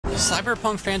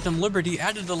Cyberpunk Phantom Liberty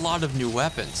added a lot of new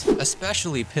weapons,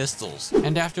 especially pistols,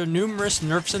 and after numerous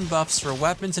nerfs and buffs for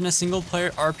weapons in a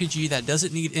single-player RPG that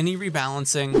doesn't need any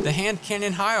rebalancing, the hand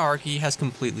cannon hierarchy has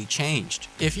completely changed.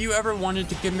 If you ever wanted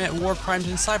to commit war crimes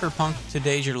in Cyberpunk,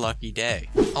 today's your lucky day.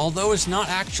 Although it's not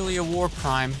actually a war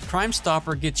crime, Crime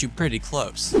Stopper gets you pretty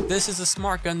close. This is a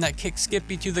smart gun that kicks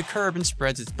Skippy to the curb and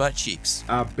spreads its butt cheeks.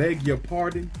 I beg your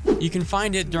pardon? You can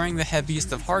find it during the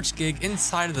Heaviest of Hearts gig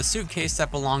inside of the suitcase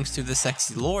that belongs to the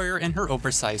sexy lawyer and her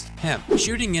oversized pimp.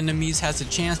 Shooting enemies has a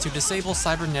chance to disable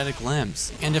cybernetic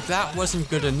limbs, and if that wasn't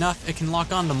good enough, it can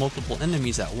lock on to multiple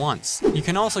enemies at once. You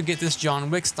can also get this John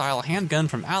Wick style handgun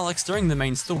from Alex during the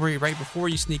main story right before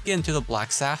you sneak into the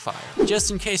Black Sapphire,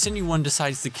 just in case anyone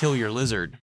decides to kill your lizard.